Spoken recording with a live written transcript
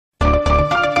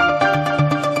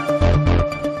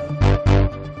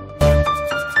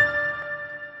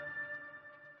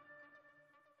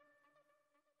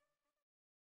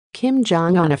Kim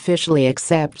Jong-un officially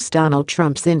accepts Donald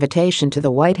Trump's invitation to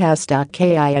the White House.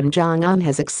 Kim Jong-un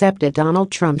has accepted Donald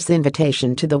Trump's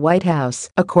invitation to the White House,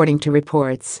 according to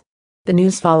reports. The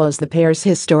news follows the pair's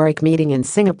historic meeting in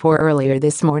Singapore earlier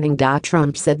this morning.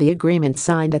 Trump said the agreement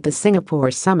signed at the Singapore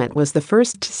summit was the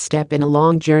first step in a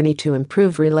long journey to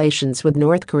improve relations with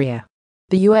North Korea.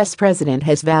 The U.S. president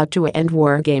has vowed to end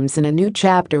war games in a new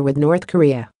chapter with North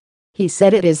Korea. He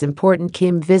said it is important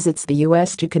Kim visits the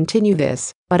U.S. to continue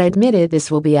this, but admitted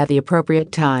this will be at the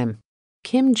appropriate time.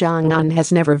 Kim Jong-un has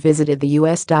never visited the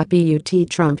U.S. But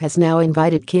Trump has now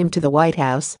invited Kim to the White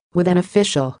House, with an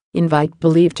official invite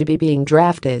believed to be being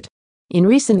drafted. In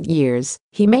recent years,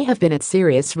 he may have been at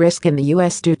serious risk in the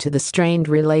U.S. due to the strained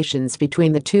relations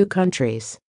between the two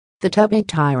countries. The tubby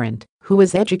tyrant, who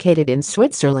was educated in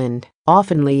Switzerland,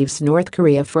 often leaves North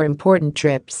Korea for important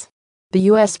trips. The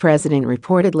U.S. president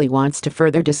reportedly wants to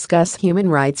further discuss human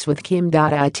rights with Kim.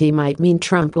 It might mean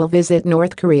Trump will visit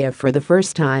North Korea for the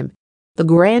first time. The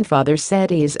grandfather said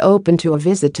he is open to a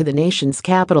visit to the nation's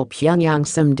capital Pyongyang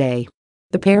someday.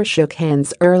 The pair shook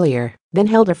hands earlier, then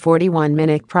held a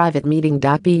 41-minute private meeting.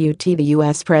 But the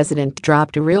U.S. president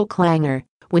dropped a real clanger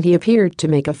when he appeared to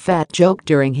make a fat joke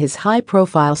during his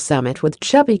high-profile summit with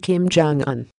chubby Kim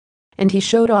Jong-un. And he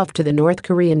showed off to the North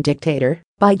Korean dictator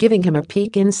by giving him a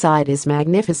peek inside his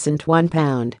magnificent 1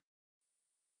 pound